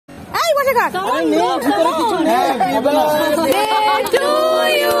পাশে কাট।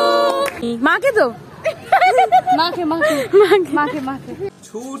 মাকে তো মাকে মাকে মাকে মাকে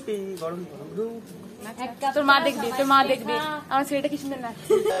ছুটি গরম গরম তোর মা দেখবি আমার ছেলেটা কি সুন্দর নাচছে।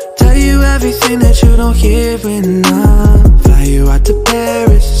 Tell you everything that you don't hear enough. Fly you out to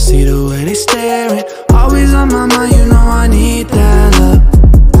Paris, see the way they staring. Always on my mind, you know I need that love.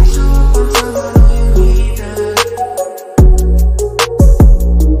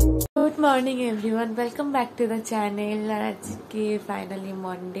 Good morning everyone, welcome back to the channel. আর আজকে finally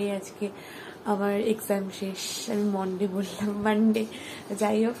Monday, আজকে আমার exam শেষ। আমি Monday বললাম, Monday.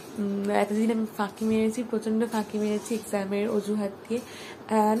 যাই হোক, এতদিন আমি ফাঁকি মেরেছি, প্রচণ্ড ফাঁকি মেরেছি এক্সামের অজুহাত দিয়ে।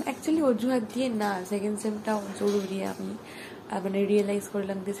 অ্যাকচুয়ালি অজুহাত দিয়ে না, সেকেন্ড সেমটাও জরুরি। আমি মানে রিয়েলাইজ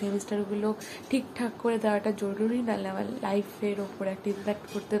করলাম যে সেমিস্টারগুলো ঠিকঠাক করে দেওয়াটা জরুরি, নাহলে আমার লাইফের ওপর একটা ইম্প্যাক্ট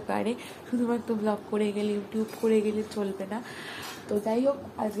করতে পারে। শুধুমাত্র ব্লগ করে গেলে, ইউটিউব করে গেলে চলবে না। তো যাই হোক,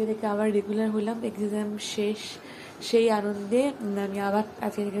 আজকে থেকে আবার রেগুলার হলাম, এক্সাম শেষ। সেই আনন্দে আমি আবার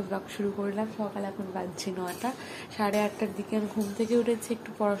আজকে থেকে ব্লগ শুরু করলাম। সকাল এখন বাজছে 9টা, 8:30টার দিকে আমি ঘুম থেকে উঠেছি, একটু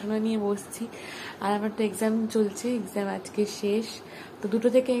পড়াশোনা নিয়ে বসছি। আর আমার তো এক্সাম চলছে, এক্সাম আজকে শেষ। তো 2টো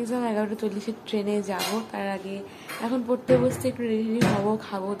থেকে এক্সাম, 11:40 ট্রেনে যাব। তার আগে এখন পড়তে বসতে একটু রেডি হবো,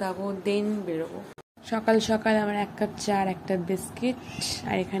 খাবো দাবো, দেন বেরোবো। সকাল সকাল আমার 1 কাপ চা আর একটা বিস্কিট।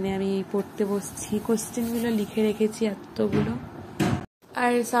 আর এখানে আমি পড়তে বসছি, কোশ্চেনগুলো লিখে রেখেছি এতগুলো।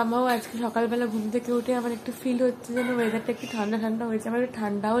 আর সামহাও আজকে সকালবেলা ঘুম থেকে উঠে আমার একটু ফিল হচ্ছে যেন ওয়েদারটা একটু ঠান্ডা ঠান্ডা হয়েছে। আমার একটু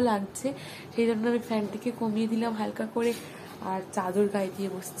ঠান্ডাও লাগছে, সেই জন্য আমি ফ্যানটিকে কমিয়ে দিলাম হালকা করে, আর চাদর গায়ে দিয়ে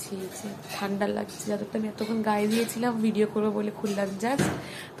বসছি। ঠান্ডা লাগছে, চাদরটা আমি এতক্ষণ গায়ে দিয়েছিলাম ভিডিও করবো বলে খুললাম জাস্ট।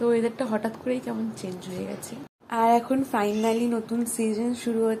 তো ওয়েদারটা হঠাৎ করেই কেমন চেঞ্জ হয়ে গেছে। আর এখন ফাইনালি নতুন সিজন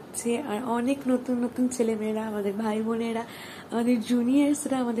শুরু হচ্ছে, আর অনেক নতুন নতুন ছেলেমেয়েরা, আমাদের ভাই বোনেরা, আমাদের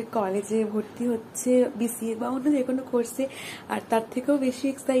জুনিয়র্সরা আমাদের কলেজে ভর্তি হচ্ছে, বিসিএ বা অন্য যে কোনো কোর্সে। আর তার থেকেও বেশি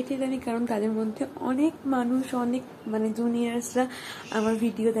এক্সাইটেড আমি, কারণ তাদের মধ্যে অনেক মানুষ, অনেক মানে জুনিয়র্সরা আমার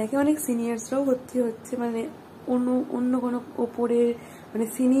ভিডিও দেখে, অনেক সিনিয়র্সরাও ভর্তি হচ্ছে, মানে অন্য কোনো ওপরের মানে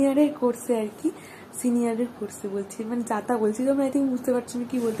সিনিয়রের কোর্সে আর কি। সিনিয়রের কোর্সে বলছি, মানে যাতা বলছি তোমরা আই থিঙ্ক বুঝতে পারছো আমি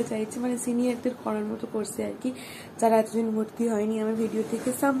কি বলতে চাইছি, মানে সিনিয়রদের করার মতো কোর্সে আর কি, যারা এতদিন ভর্তি হয়নি আমার ভিডিও থেকে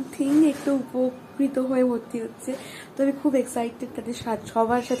সামথিং একটু উপকৃত হয়ে ভর্তি হচ্ছে। তো আমি খুব এক্সাইটেড তাদের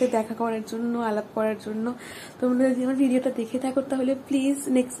সবার সাথে দেখা করার জন্য, আলাপ করার জন্য। তোমরা যদি আমার ভিডিওটা দেখে থাকো তাহলে প্লিজ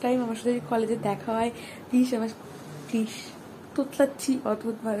নেক্সট টাইম আমার সাথে কলেজে দেখা হয়, প্লিজ তোতলাচ্ছি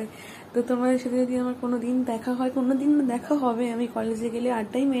অদ্ভুতভাবে। তো তোমাদের সাথে যদি আমার কোনোদিন দেখা হয়, কোনোদিন দেখা হবে, আমি কলেজে গেলে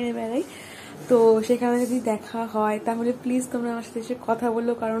আড্ডাই মেরে বেড়াই, তো সেখানে যদি দেখা হয় তাহলে প্লিজ তোমরা আমার সাথে এসে কথা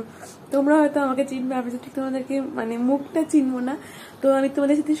বলো। কারণ তোমরা হয়তো আমাকে চিনবে, আমি তো ঠিক তোমাদেরকে মানে মুখটা চিনবো না। তো আমি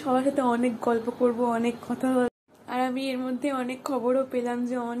তোমাদের সাথে সবার সাথে অনেক গল্প করব, অনেক কথা। আর আমি এর মধ্যে অনেক খবরও পেলাম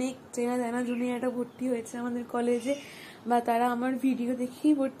যে অনেক চেনা জানা জুনিয়ররা ভর্তি হয়েছে আমাদের কলেজে, বা তারা আমার ভিডিও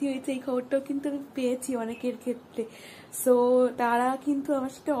দেখেই ভর্তি হয়েছে। এই খবরটাও কিন্তু আমি পেয়েছি অনেকের ক্ষেত্রে। সো তারা কিন্তু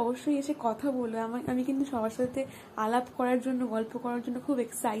আমার সাথে অবশ্যই এসে কথা বলবে। আমি কিন্তু সবার সাথে আলাপ করার জন্য, গল্প করার জন্য খুব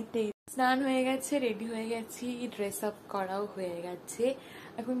এক্সাইটেড। স্নান হয়ে গেছে, রেডি হয়ে গেছি, ড্রেস আপ করাও হয়ে গেছে।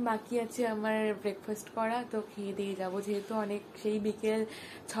 এখন বাকি আছে আমার ব্রেকফাস্ট করা, তো খেয়ে দিয়ে যাবো, যেহেতু অনেক সেই বিকেল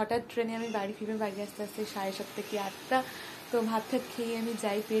 6টার ট্রেনে আমি বাড়ি ফিরবো। বাড়ি আসতে আসতে 7:30 থেকে 8টা। তো ভাত ঠাত খেয়ে আমি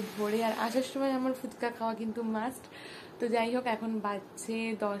যাই পেট ভরে। আর আসার সময় আমার ফুচকা খাওয়া কিন্তু মাস্ট। তো যাই হোক, এখন বাজছে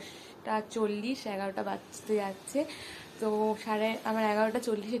 10:40, 11টা বাজতে যাচ্ছে। তো আমার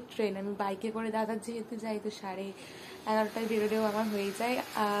 11:40 ট্রেন, আমি বাইকে করে দাদার যেহেতু যাই, তো 11:30টায় বেরোলেও আমার হয়ে যায়।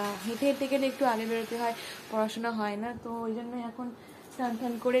 হেঁটে হেঁটে গেলে একটু আগে বেরোতে হয়, পড়াশোনা হয় না। তো ওই জন্য এখন স্নান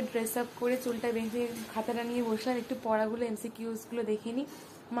টান করে ড্রেস আপ করে চুলটা বেঁধে খাতাটা নিয়ে বসলাম, একটু পড়াগুলো এমসিকিউজগুলো দেখে নিই।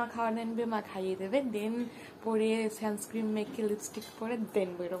 মা খাওয়া আনবে, মা খাইয়ে দেবে, দেন পরে সানস্ক্রিন মেখে লিপস্টিক পরে দেন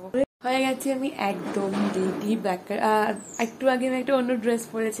বেরোবো। হয়ে গেছে আমি একদম রেডি। একটু আগে আমি একটা অন্য ড্রেস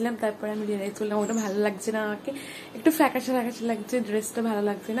পরেছিলাম, তারপরে আমি রিয়েলাইজ করলাম ওটা ভালো লাগছে না আমাকে, একটু ফ্যাকাশে ফ্যাকাশে লাগছে, ড্রেসটা ভালো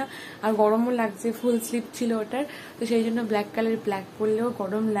লাগছে না, আর গরমও লাগছে, ফুল স্লিভ ছিল ওটার। তো সেই জন্য ব্ল্যাক পরলেও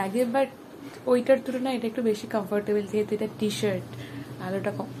গরম লাগে, বাট ওইটার তুলনায় এটা একটু বেশি কমফোর্টেবল, যেহেতু এটা টি শার্ট,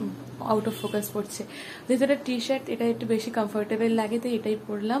 আলোটা আউট অফ ফোকাস পড়ছে, যেহেতু এটা টি শার্ট, এটা একটু বেশি কমফোর্টেবল লাগে, তো এটাই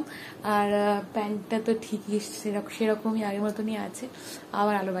পরলাম। আর প্যান্টটা তো ঠিকই সেরকমই আগের মতনই আছে,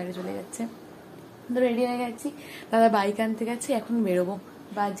 আবার আলো বাইরে চলে যাচ্ছে। তো রেডি হয়ে গেছি, দাদা বাইক আনতে গেছে, এখন বেরোবো,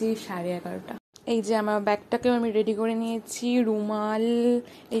 বাজে 11:30। এই যে আমার ব্যাগটাকেও আমি রেডি করে নিয়েছি, রুমাল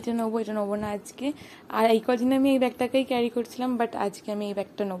এটা নেবো না আজকে। আর এই কদিন আমি এই ব্যাগটাকেই ক্যারি করছিলাম, বাট আজকে আমি এই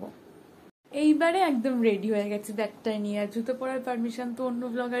ব্যাগটা নেবো। এইবারে একদম রেডি হয়ে গেছে ব্যাগটা নিয়ে। আর জুতো পরার পারমিশন তো অন্য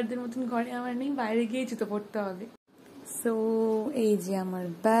ব্লগারদের মতন ঘরে আমার নেই, বাইরে গিয়ে জুতো পরতে হবে। সো এই যে আমার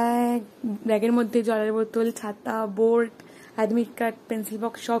ব্যাগের মধ্যে জলের বোতল, ছাতা, board, admit card, pencil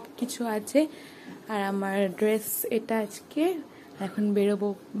box সব কিছু আছে। আর আমার ড্রেস এটা আজকে, এখন বেরোবো,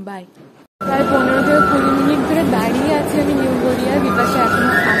 বাই। প্রায় 15 থেকে 20 মিনিট ধরে দাঁড়িয়ে আছি আমি নিউ গড়িয়ায়। বিপাশা এখনো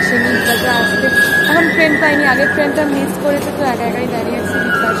আসেনি, বিপাশা আসবে, এখন ট্রেন পাইনি, আগের ট্রেনটা মিস করেছে, তো একা একাই দাঁড়িয়ে আছি।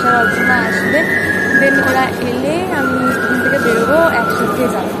 বিপাশা অর্জুনা আসবে, দেন ওরা এলে আমি এখান থেকে বেরোবো, একসাথে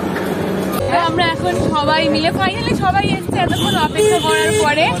যাবো। আমরা এখন সবাই মিলে, ফাইনালি সবাই এসছে এতক্ষণ অপেক্ষা করার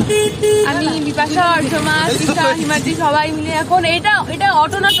পরে। আমি বিপাশা, অর্জমা, তৃষা, হিমাদ্রি সবাই মিলে এখন এটা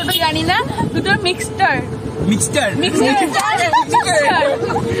অটো না টোটো জানি না, দুটোর মিক্সচার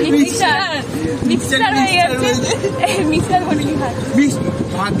হয়ে গেছে। মিক্সচার বলিনি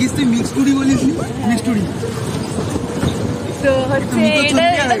ভাগ্যিস তুই মিক্সটুরি বলিস, মিক্সটুরি তো হচ্ছে এটা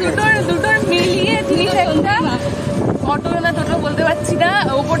দুটোর মিলিয়ে জিনিস একটা। অটো না টোটো বলতে পারছি না,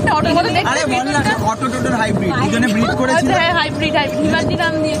 ওপরটা অটোর মতো দেখতে, অটো টোটোর হাইব্রিড, দুজনে ব্রিড করেছে। হ্যাঁ হাইব্রিড, হিমাদ্রি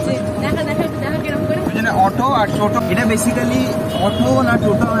নাম দিয়েছে। দেখা কিরকম করে দুজনে অটো আর টোটো। এটা বেসিক্যালি অটো না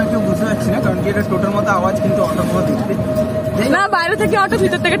টোটো আমরা কেউ বুঝতে পারছি না, কারণ কি এটা টোটোর মতো আওয়াজ, কিন্তু অটো মতো দেখতে না। বাইরে থেকে অটো,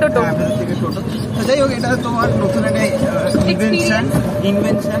 ভিতর থেকে টোটো, ভিতর থেকে টোটো। যাই হোক, এটা তোমার নতুন একটা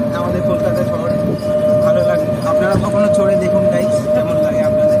ইনভেনশন আমাদের কলকাতা শহরে। ভালো লাগে, আপনারা কখনো চড়ে দেখুন গাইস, কেমন লাগে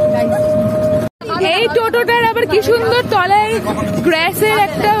আপনাদের। এই টোটোটার আবার কি সুন্দর তলায় গ্রাসের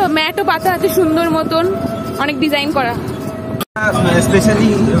একটা ম্যাটও পাতা আছে সুন্দর মতন, অনেক ডিজাইন করা। স্পেশালি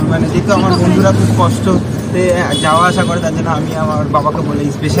মানে যেহেতু আমার বন্ধুরা খুব কষ্ট যাওয়া আসা করে, তার জন্য আমি আমার বাবাকে বলি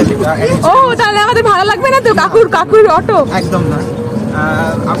স্পেশালি। ও তাহলে আমাদের ভালো লাগবে না তো কাকুর অটো? একদম না,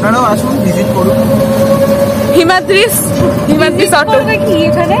 আপনারাও আসুন, ভিজিট করুন। হিমাদ্রিস অটো কি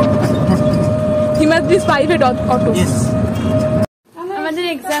এখানে? হিমাদ্রিস প্রাইভেট অটো। আমাদের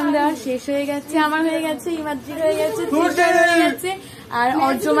এক্সাম দেওয়া শেষ হয়ে গেছে, আমার হয়ে গেছে, হিমাদ্রির হয়ে গেছে, তৃষার হয়ে গেছে, আর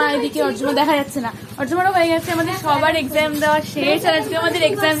অর্জমা এদিকে, অর্জমা দেখা যাচ্ছে না, অর্জমারও হয়ে গেছে। আমাদের সবার এক্সাম দেওয়া শেষ, আর আজকে আমাদের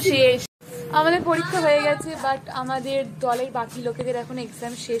এক্সাম শেষ। আমাদের পরীক্ষা হয়ে গেছে, বাট আমাদের দলের বাকি লোকেদের এখন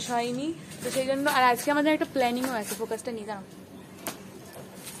এক্সাম শেষ হয়নি, তো সেই জন্য। আর আজকে আমাদের একটা প্ল্যানিংও আছে, ফোকাসটা নিয়ে দাও।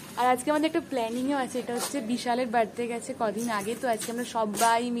 আর আজকে আমাদের একটা প্ল্যানিংও আছে, এটা হচ্ছে বিশালের বার্থডে গেছে কদিন আগে, তো আজকে আমরা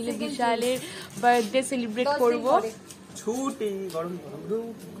সবাই মিলে বিশালের বার্থডে সেলিব্রেট করবো।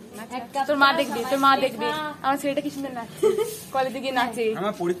 তোর মা দেখবে আমার ছেলেটা কি সুন্দর নাচছে, কলেজে গিয়ে নাচে,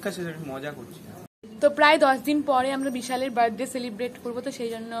 আমার পরীক্ষা শেষে মজা করছি। তো প্রায় 10 দিন পরে আমরা বিশালের বার্থডে সেলিব্রেট করবো, তো সেই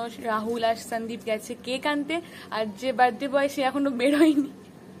জন্য রাহুল আর সন্দীপ গেছে কেক আনতে, আর যে বার্থডে বয় সে এখনো বেরোয়নি।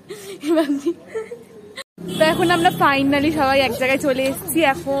 তো এখন আমরা ফাইনালি সবাই এক জায়গায় চলে এসেছি।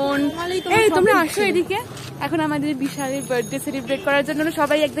 এখন এই তোমরা আসো এদিকে, এখন আমাদের বিশালের বার্থডে সেলিব্রেট করার জন্য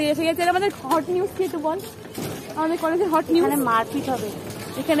সবাই এক জায়গায় এসে গেছে। আমাদের হট নিউজ কি একটু বল, আমাদের কলেজের হট নিউজ, মারপিট হবে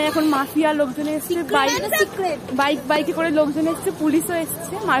এখানে। এখন মাফিয়া লোকজন এসছে, বাইকে করে লোকজন এসছে, পুলিশও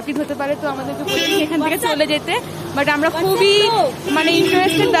এসছে, মারপিট হতে পারে, তো আমাদেরকে এখান থেকে চলে যেতে। বাট আমরা খুবই মানে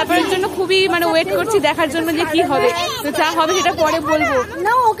ইন্টারেস্টেড ব্যাপারের জন্য, খুবই মানে ওয়েট করছি দেখার জন্য যে কি হবে, তো যা হবে সেটা পরে বলবো।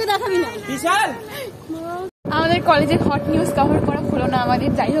 না ওকে দেখাবি না। আমাদের কলেজের হট নিউজ কভার করা হলো না আমাদের।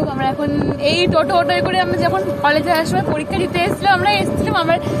 যাই হোক, আমরা এখন এই টোটোয় করে আমরা যখন কলেজে আসার সময় পরীক্ষা দিতে এসেছিলাম,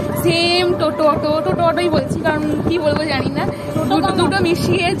 আমরা সেম টোটো অটোই বলছি, কারণ কি বলবো জানি না, দুটো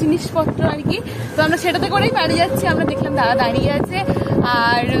মিশিয়ে জিনিসপত্র আর কি। তো আমরা সেটাতে করেই বাড়ি যাচ্ছি। আমরা দেখলাম দাদা দাঁড়িয়ে আছে,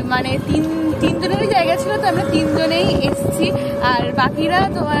 আর মানে তিনজনেরই জায়গা ছিল, তো আমরা তিনজনেই এসছি। আর বাকিরা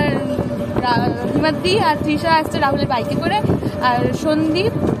তোমার হিমাদ্রি আর তৃষা আসছে রাহুলের বাইকে করে, আর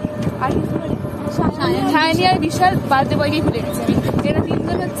সন্দীপ আর সায়নী আর বিশাল বার্থডে বয়কেই ভুলে গেছে। এরা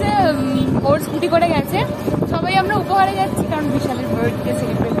তিনজন হচ্ছে ওর স্কুটি করে গেছে। সবাই আমরা উপহারে যাচ্ছি, কারণ বিশালের বার্থডে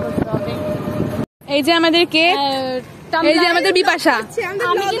সেলিব্রেট করতে হবে। এই যে আমাদের কেক, এই যে আমাদের বিপাশা,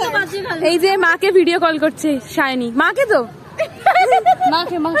 এই যে মাকে ভিডিও কল করছে সায়নী, মাকে তো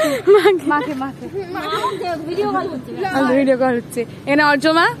ভিডিও কল হচ্ছে। এখানে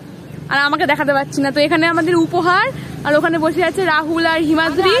অর্জমা, আর আমাকে দেখাতে পারছি না। তো এখানে আমাদের উপহার, আর ওখানে বসে আছে রাহুল আর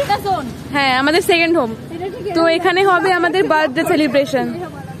হিমাদ্রি। হ্যাঁ, আমাদের সেকেন্ড হোম। তো এখানে হবে আমাদের বার্থডে সেলিব্রেশন।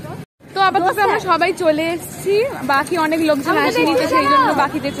 তো আপাতত আমরা সবাই চলে এসেছি, বাকি অনেক লোকজন আসেনি, তো সেই জন্য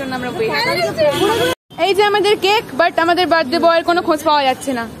বাকিদের জন্য আমরা ওয়েট করছি। এই যে আমাদের কেক, বাট আমাদের বার্থডে বয়ের কোনো খোঁজ পাওয়া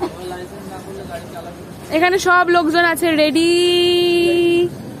যাচ্ছে না। এখানে সব লোকজন আছে রেডি,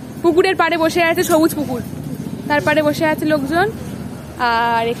 পুকুরের পাড়ে বসে আছে, সবুজ পুকুর, তার পাড়ে বসে আছে লোকজন।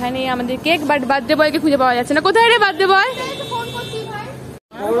 আর এখানে আমাদের কেক, বাট বার্থডে বয়কে খুঁজে পাওয়া যাচ্ছে না। কোথায় রে বার্থডে বয়?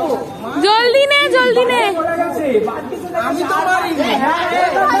 জলদি নে।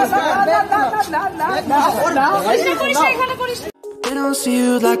 They don't see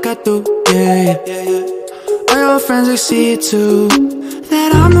you like I do, yeah. All your friends will see it too,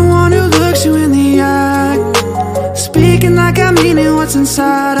 that I'm the one who looks you in the eye, speaking like I mean it, what's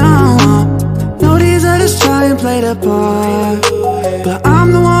inside. No, these others try and play the part, but I'm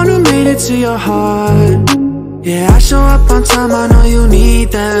the one who made it to your heart. Yeah, I show up on time, I know you need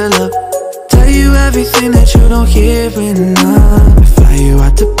that love. Tell you everything that you don't hear enough. I fly you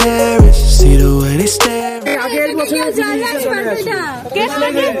out to Paris, see the way they stare.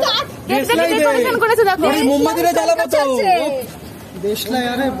 মোমবাতিটা জ্বালাবো তো দেশলা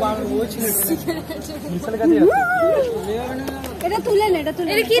আরে ওই ছেলেটা এটা তুলে নে, এটা তুলে।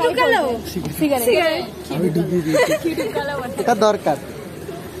 এটা কি ঢুকালো? সিগারেট। আমি ঢুকিয়ে দিয়েছি। কি ঢুকালো? এটা দরকার।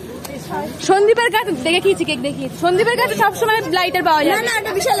 সন্দীপের কাছে দেখিয়েছি, কেক দেখিয়েছি। সন্দীপের কাছে সবসময় লাইটার পাওয়া যায়। না না,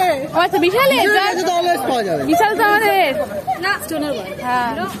 এটা বিশালের। আচ্ছা বিশালের, এটা তো অলওয়েজ পাওয়া যাবে। বিশাল তো আমাদের না, স্টোনার বয়।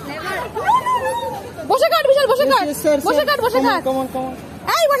 হ্যাঁ, বসে কাট বিশাল, বসে কাট, বসে কাট, বসে কাট। Common common.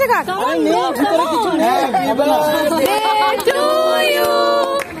 এই বসে কাট। আরে নেই, ভিতরে কিছু নেই। To you,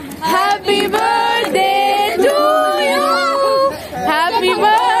 happy birthday to you, happy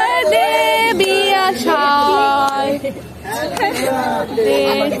birthday Bishal, birthday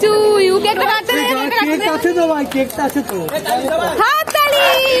to you. কেকটা কাটতে দে, কেক আছে তো ভাই, কেকটা আছে তো। হাততালি।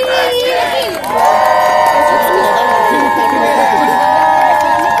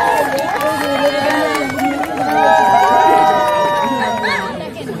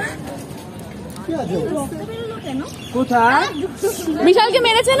 কোথায়? বিশালকে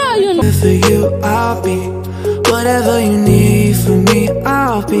মেরেছে না ওই জন্য। For you, I'll be whatever you need from me,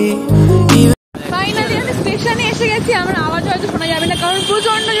 I'll be. Finally আমি স্টেশনে এসে গেছি। আমার আওয়াজ হয়তো শোনা যাবে না কারণ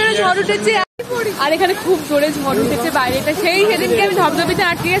প্রচন্ড জোরে ঝড় উঠেছে, আর এখানে খুব জোরে ঝড় উঠেছে বাইরেটা। সেদিনকে আমি ধবধবিতে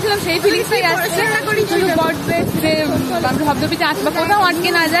আটকে গেছিলাম, সেই ফিলিংসটাই আসছে। আমরা ধবধবিতে আসবো, কোথাও আটকে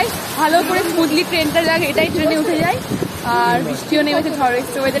না যাই, ভালো করে স্মুথলি ট্রেনটা যাক, এটাই ট্রেনে উঠে যাই। আর বৃষ্টিও নেমেছে, ঝড়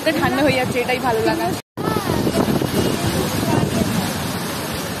এসছে, ওয়েদারটা ঠান্ডা হয়ে যাচ্ছে, এটাই ভালো লাগা।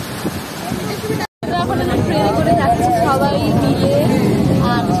 এখন আমরা ট্রেনে করে যাচ্ছি সবাই মিলে,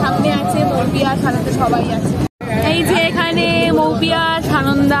 আর সামনে আছে মৌপিয়া, সানাতে সবাই আছে। এই যে এখানে মৌপিয়া,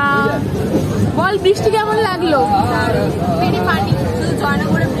 সানন্দা। বল বৃষ্টি কেমন লাগলো? পানি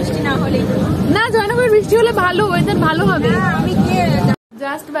জয়নগরে বৃষ্টি না হলে না, জয়নগরে বৃষ্টি হলে ভালো, ওয়েদার ভালো হবে। আমি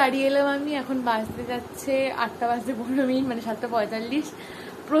জাস্ট বাড়ি এলাম আমি, এখন বাজতে যাচ্ছে 8টা বাজতে 15 মিনিট, মানে 7:45।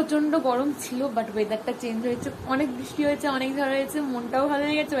 প্রচন্ড গরম ছিল, বাট ওয়েদারটা চেঞ্জ হয়েছে, অনেক বৃষ্টি হয়েছে, অনেক ঝড় হয়েছে, মনটাও ভালো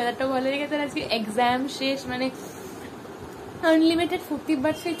হয়ে গেছে, ওয়েদারটাও ভালো হয়ে গেছে। আর আজকে এক্সাম শেষ, মানে আনলিমিটেড ফুর্তি,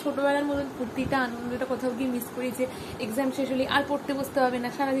 বাট সেই ছোটবেলার মতন ফুর্তিটা, আনন্দটা কোথাও গিয়ে মিস করেছে। এক্সাম শেষ হলে আর পড়তে বসতে হবে না,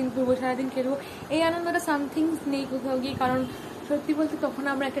 সারাদিন ঘুরবো, সারাদিন খেলবো, এই আনন্দটা সামথিং নেই কোথাও গিয়ে। কারণ সত্যি বলতে তখন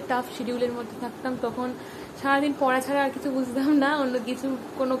আমরা একটা টাফ শিডিউলের মধ্যে থাকতাম, তখন সারাদিন পড়া ছাড়া আর কিছু বুঝতাম না, অন্য কিছু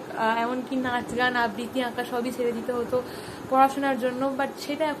কোনো এমনকি নাচ গান আবৃত্তি আঁকা সবই ছেড়ে দিতে হতো পড়াশোনার জন্য। বাট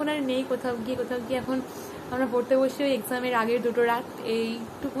সেটা এখন আর নেই কোথাও গিয়ে। এখন আমরা পড়তে বসি ওই এক্সামের আগের 2টো রাত,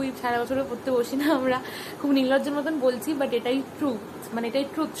 এইটুকুই। সারা বছরও পড়তে বসি না আমরা, খুব নির্লজ্জের মতন বলছি, বাট এটাই ট্রুথ, মানে এটাই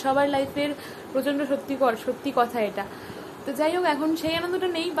ট্রুথ, সবার লাইফের প্রচণ্ড সত্যি কথা এটা। তো যাই হোক, এখন সেই আনন্দটা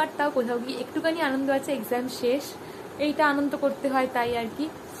নেই, বাট তাও কোথাও গিয়ে একটুখানি আনন্দ আছে, এক্সাম শেষ, এইটা আনন্দ করতে হয়, তাই আর কি।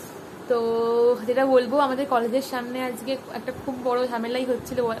 তো যেটা বলবো, আমাদের কলেজের সামনে আজকে একটা খুব বড় ঝামেলাই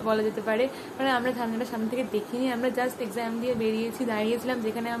হচ্ছিল বলা যেতে পারে। মানে আমরা ঝামেলাটা সামনে থেকে দেখিনি, আমরা জাস্ট এক্সাম দিয়ে দাঁড়িয়েছিলাম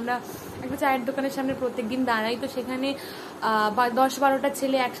যেখানে আমরা একটা চায়ের দোকানের সামনে প্রত্যেকদিন দাঁড়াই। তো সেখানে 10-12টা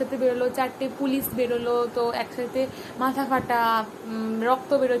ছেলে একসাথে বেরোলো, 4টে পুলিশ বেরোলো, তো একসাথে মাথা ফাটা,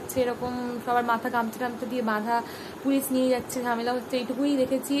 রক্ত বেরোচ্ছে, এরকম সবার মাথা গামছা দিয়ে বাঁধা, পুলিশ নিয়ে যাচ্ছে, ঝামেলা হচ্ছে, এইটুকুই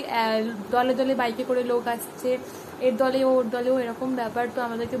দেখেছি। দলে দলে বাইকে করে লোক আসছে, এর দলেও ওর দলেও, এরকম ব্যাপার। তো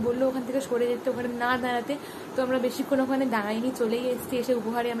আমাদেরকে বললো ওখান থেকে সরে যেতে, ওখানে না দাঁড়াতে। তো আমরা বেশিক্ষণ ওখানে দাঁড়াইনি, চলেই এসেছি। এসে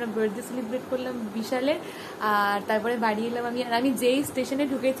উপহারে আমরা বার্থডে সেলিব্রেট করলাম বিশালের, আর তারপরে বাড়ি এলাম আমি। আর আমি যেই স্টেশনে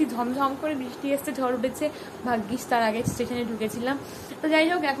ঢুকেছি, ঝমঝম করে বৃষ্টি এসছে, ঝড় উঠেছে, ভাগ্যিস তার আগে স্টেশনে ঢুকেছিলাম। তো যাই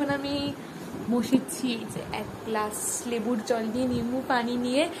হোক, এখন আমি বসেছি যে 1 গ্লাস লেবুর জল নিয়ে, নিম্বু পানি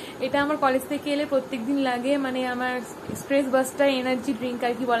নিয়ে। এটা আমার কলেজ থেকে এলে প্রত্যেকদিন লাগে, মানে আমার স্ট্রেস বাস্টার এনার্জি ড্রিঙ্ক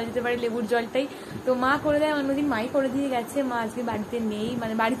আর কি বলা যেতে পারে, লেবুর জলটাই। তো মা করে দেয়, অন্যদিন মাই করে দিয়ে গেছে। মা আজকে বাড়িতে নেই,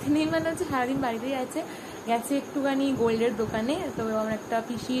 মানে হচ্ছে সারাদিন বাড়িতেই গেছে একটুখানি গোল্ডের দোকানে। তো আমার একটা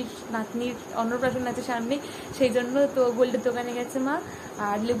পিসির নাতনির অন্নপ্রাশন আছে সামনে, সেই জন্য তো গোল্ডের দোকানে গেছে মা।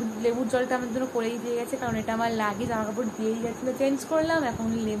 আর লেবুর জলটা আমার জন্য করেই দিয়ে গেছে, কারণ এটা আমার লাগে, জামা কাপড় দিয়েই গেছিলো, চেঞ্জ করলাম। এখন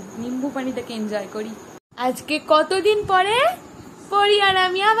নিম্বু পানিটাকে এনজয় করি। আজকে কতদিন পরে পড়ি, আর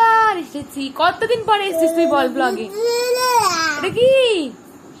আমি আবার এসেছি। কতদিন পরে এসেছিস তুই বল ব্লগে? এটা কি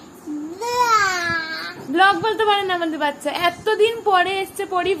ব্লগ বলতে পারে না আমাদের বাচ্চা, এতদিন পরে এসছে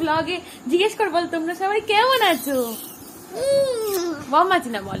পড়ি ব্লগে। জিজ্ঞেস কর, বল তোমরা সবাই কেমন আছো? বল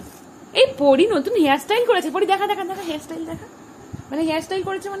বল। এই পড়ি নতুন হেয়ারস্টাইল করেছে, পড়ি দেখা হেয়ারস্টাইল দেখা, মানে হেয়ারস্টাইল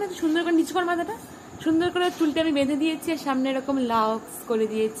করেছে, মানে সুন্দর করে নিচু কর মাথাটা, সুন্দর করে চুলটা আমি বেঁধে দিয়েছি, আর সামনে এরকম লক্স করে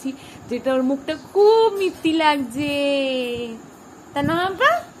দিয়েছি, যেটা ওর মুখটা খুব মিষ্টি লাগছে, তা না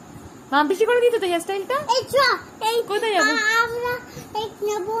আপা? মাম্পিসি করে দিতে তো হেয়ার স্টাইলটা। কোথায় যাবো?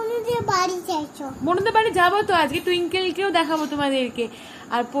 বন্ধুদের বাড়ি যাবো তো আজকে, টুইঙ্কেলকেও দেখাবো তোমাদেরকে।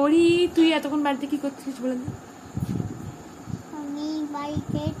 আর পরি তুই এতক্ষণ বাড়িতে কি করছিস বলে?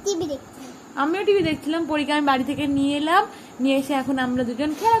 আমিও টিভি দেখছিলাম। পরীকে আমি বাড়ি থেকে নিয়ে এলাম, নিয়ে এসে এখন আমরা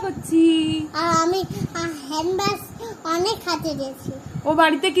দুজন খেলা করছি। আর আমি হ্যান্ড ওয়াশ অনেক হাতে দিয়েছি। ও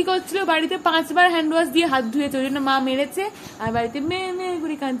বাড়িতে কি করছিল? বাড়িতে 5 বার হ্যান্ড ওয়াশ দিয়ে হাত ধুয়েছে, ওই জন্য মা মেরেছে। আর বাড়িতে মেয়ে মেয়ে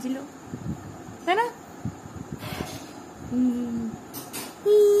করে কাঁদছিল, তাই না?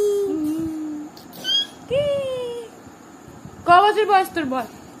 ক বছর বয়স তোর বল?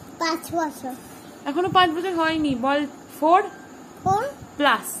 5 বছর। এখনো 5 বছর হয়নি, বল 4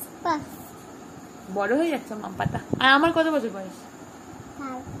 প্লাস। বড় হয়ে যাচ্ছে মাম্পাটা। আর আমার কত বছর বয়স?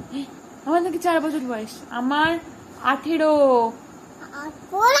 আমার নাকি 4 বছর বয়স। আমার 18।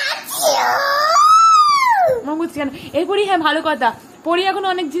 কেন এই পড়ি? হ্যাঁ ভালো কথা, পড়ি এখন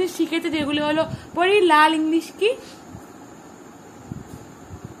অনেক জিনিস শিখেছে, যেগুলো হলো পড়ি লাল ইংলিশ কি?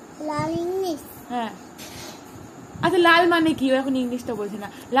 লাল ইংলিশ? হ্যাঁ। আচ্ছা লাল মানে কি? ও এখন ইংলিশটা বলছে না।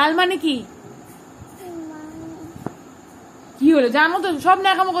 লাল মানে কি? কি হলো? জানো তো, সব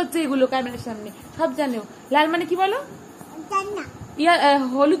ন্যাকামো করছে এগুলো ক্যামেরার সামনে, সব জানো। লাল মানে কি বলো?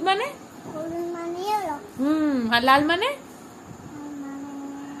 হলুদ মানে? আর লাল মানে?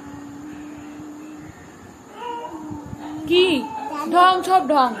 কি? ঢং, সব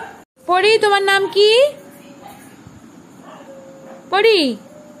ঢং। পড়ি তোমার নাম কি? পড়ি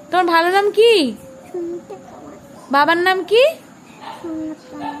তোমার ভালো নাম কি? বাবার নাম কি?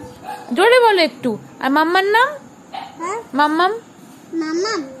 জোরে বলো একটু। আর মাম্মার নাম? মাম্মাম?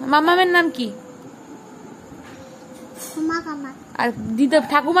 মাম্মামের নাম কি? আর দিদা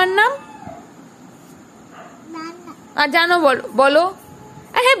ঠাকুমার নাম? আর জানো বলো, বলো।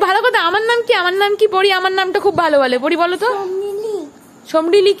 হ্যাঁ ভালো কথা। আমার নাম কি? আমার নাম কি? পড়ি আমার নামটা খুব ভালো বলে। পড়ি বলো তো।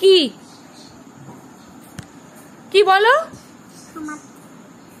 সোমলিলি কি? কি বলো?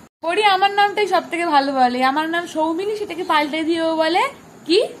 পড়ি আমার নামটাই সব থেকে ভালো বলে। আমার নাম সৌমিলি, সেটাকে পাল্টে দিয়ে বলে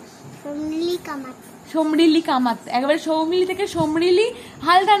কি? সোমরিলি কামাত। একবারে সৌমিলি থেকে সোমরিলি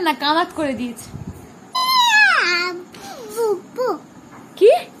হালদার না কামাত করে দিয়েছে।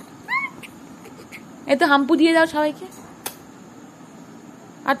 কি? এতো হাম্পু দিয়ে দাও সবাইকে,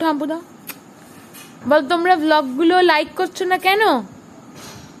 আর তো হাম্পু দাও। বল তোমরা ব্লগ গুলো লাইক করছো না কেন?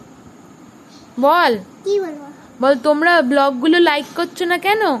 বল। কি বলবো? বল তোমরা ব্লগ গুলো লাইক করছো না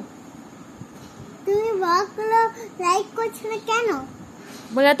কেন? তুমি ব্লগ গুলো লাইক করছো না কেন?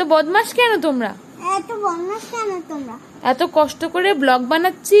 বল এত বদমাশ কেন তোমরা? এত বদমাশ কেন তোমরা? এত কষ্ট করে ব্লগ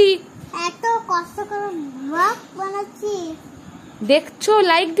বানাচ্ছি, এত কষ্ট করে ব্লগ বানাচ্ছি, দেখছো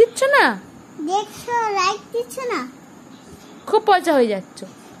লাইক দিচ্ছ না? দেখছো লাইক দিচ্ছ না? খুব পচা হয়ে যাচ্ছ,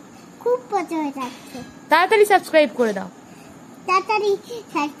 খুব পচা হয়ে যাচ্ছে। তাড়াতাড়ি সাবস্ক্রাইব করে দাও, তাড়াতাড়ি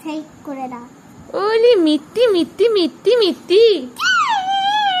সাবস্ক্রাইব করে দাও। ওলি মিত্তি মিত্তি মিত্তি মিত্তি।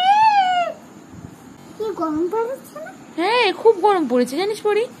 কি গরম পড়েছে না? হ্যাঁ খুব গরম পড়েছে, জানিস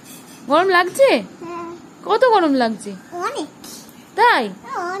পড়ি? গরম লাগছে? হ্যাঁ। কত গরম লাগছে? অনেক। তাই?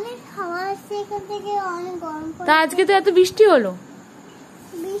 অনেক হাওয়া আসছে এখান থেকে, অনেক গরম পড়েছে। তা আজকে তো এত বৃষ্টি হলো।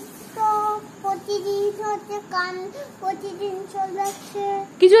 বৃষ্টি তো প্রতিদিন হচ্ছে, প্রতিদিন চলে যাচ্ছে।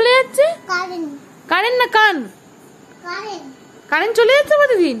 কি চলে যাচ্ছে? কারেন্ট। কারেন্ট না কান? কারেন্ট। কারেন্ট চলে যাচ্ছে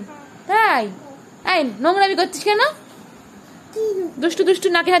প্রতিদিন? তাই? এই নোংরামি করছিস কেন? দুষ্টু দুষ্টু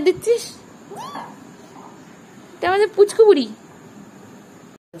নাকে হাত দিচ্ছিস? আমাদের পুচকু বুড়ি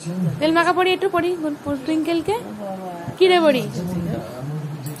তেল মাখা পড়ি একটু পড়ি টুইঙ্কেলকে। কি রে পড়ি?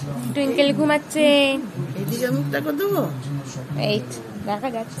 টুইঙ্কেল ঘুমাচ্ছে, এই দেখা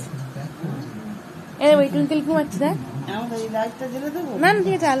যাচ্ছে। ওই টুইঙ্কেল ঘুমাচ্ছে, দেখ না।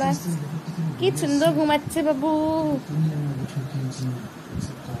 ঠিক আছে আলো আসছে। কি সুন্দর ঘুমাচ্ছে বাবু।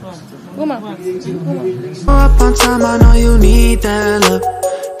 ঘুমা Up on time, I know you need that love.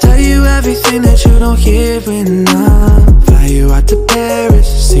 Tell you everything that you don't hear enough. Fly you out to Paris,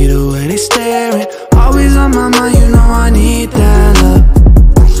 see the way they staring. Always on my mind, you know I need that love.